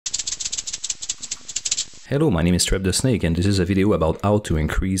Hello, my name is Trap the Snake and this is a video about how to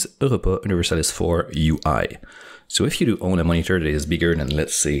increase Europa Universalis 4 UI. So if you do own a monitor that is bigger than,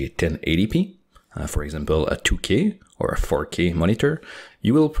 let's say, 1080p, for example a 2K or a 4K monitor,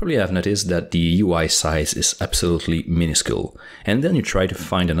 you will probably have noticed that the UI size is absolutely minuscule. And then you try to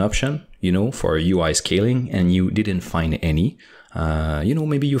find an option, for UI scaling, and you didn't find any.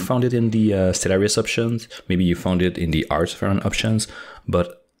 Maybe you found it in the Stellaris options, maybe you found it in the Arts Font options,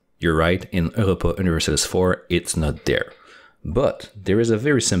 but you're right, in Europa Universalis 4, it's not there. But there is a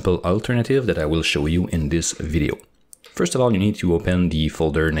very simple alternative that I will show you in this video. First of all, you need to open the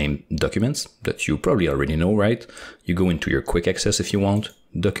folder named Documents, that you probably already know, right? You go into your quick access if you want,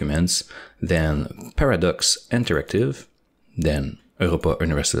 Documents, then Paradox Interactive, then Europa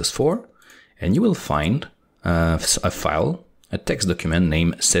Universalis 4, and you will find a file, a text document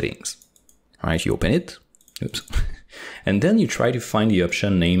named Settings. All right, you open it, oops. And then you try to find the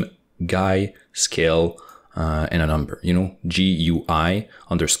option named GUI scale and a number, GUI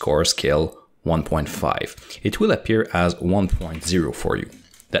underscore scale 1.5. It will appear as 1.0 for you.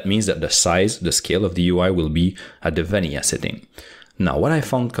 That means that the size, the scale of the UI will be at the vanilla setting. Now, what I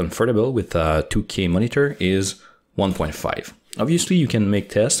found comfortable with a 2K monitor is 1.5. Obviously, you can make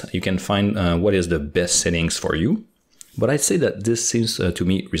tests, you can find what is the best settings for you, but I'd say that this seems to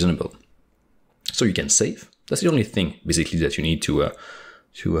me reasonable. So you can save. That's the only thing basically that you need to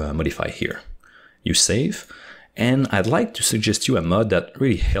modify here. You save, and I'd like to suggest you a mod that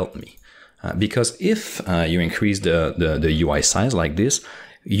really helped me. Because if you increase the UI size like this,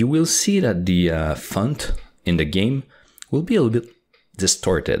 you will see that the font in the game will be a little bit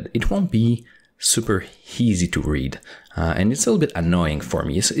distorted. It won't be super easy to read, and it's a little bit annoying for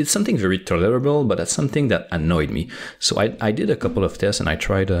me. It's something very tolerable, but that's something that annoyed me. So I did a couple of tests and I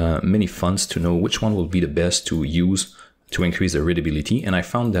tried many fonts to know which one will be the best to use to increase the readability, and I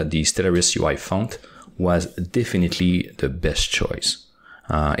found that the Stellaris UI Font was definitely the best choice.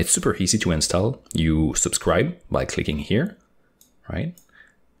 It's super easy to install. You subscribe by clicking here, right?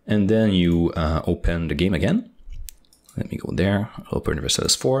 And then you open the game again. Let me go there, Europa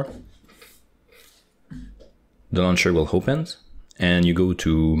Universalis 4. The launcher will open, and you go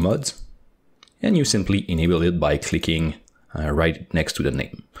to mods, and you simply enable it by clicking right next to the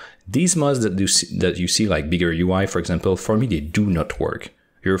name. These mods that you see like bigger UI, for example, for me, they do not work.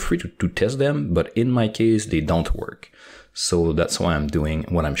 You're free to test them, but in my case, they don't work. So that's why I'm doing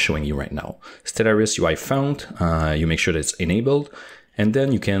what I'm showing you right now. Stellaris UI Font, you make sure that it's enabled, and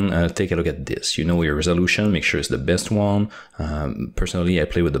then you can take a look at this. You know your resolution, make sure it's the best one. Personally, I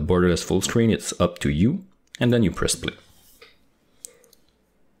play with the borderless full screen. It's up to you. And then you press play.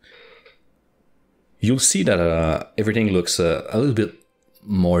 You'll see that everything looks a little bit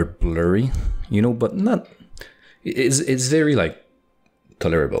more blurry, but not. It's very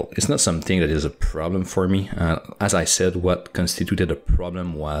tolerable. It's not something that is a problem for me. As I said, what constituted a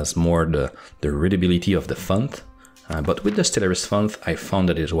problem was more the readability of the font. But with the Stellaris font, I found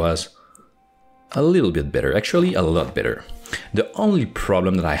that it was a little bit better, actually a lot better. The only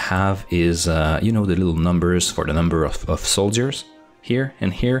problem that I have is, the little numbers for the number of soldiers here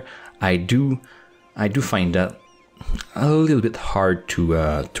and here. I do find that a little bit hard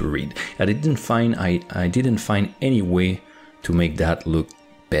to read. I didn't find any way to make that look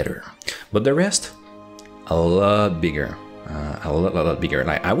better. But the rest, a lot bigger. A lot bigger.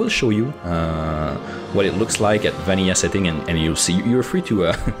 I will show you what it looks like at vanilla setting, and you'll see. You're free to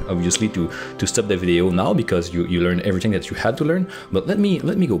obviously to stop the video now because you learned everything that you had to learn. But let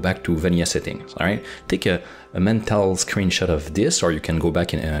me go back to vanilla settings. All right, take a mental screenshot of this, or you can go back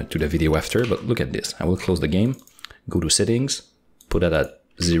to the video after. But look at this. I will close the game. Go to settings. Put that at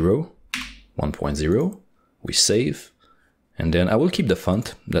 1.0. We save, and then I will keep the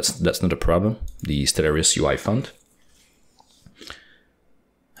font. That's not a problem. The Stellaris UI font.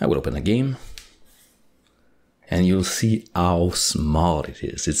 I will open the game, and you'll see how small it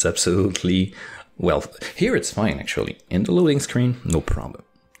is. It's absolutely, well, here it's fine actually. In the loading screen, no problem.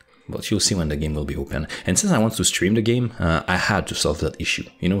 But you'll see when the game will be open. And since I want to stream the game, I had to solve that issue,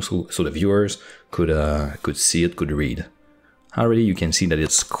 so the viewers could see it, could read. Already you can see that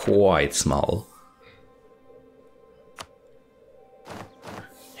it's quite small.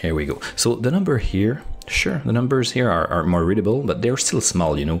 Here we go. So the number here, sure, the numbers here are more readable, but they're still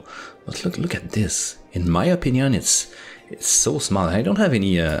small, But look at this. In my opinion, it's so small. I don't have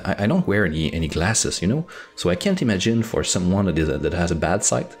any. I don't wear any glasses, So I can't imagine for someone that has a bad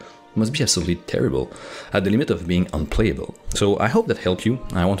sight. It must be absolutely terrible, at the limit of being unplayable. So I hope that helped you.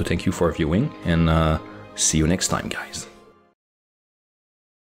 I want to thank you for viewing, and see you next time, guys.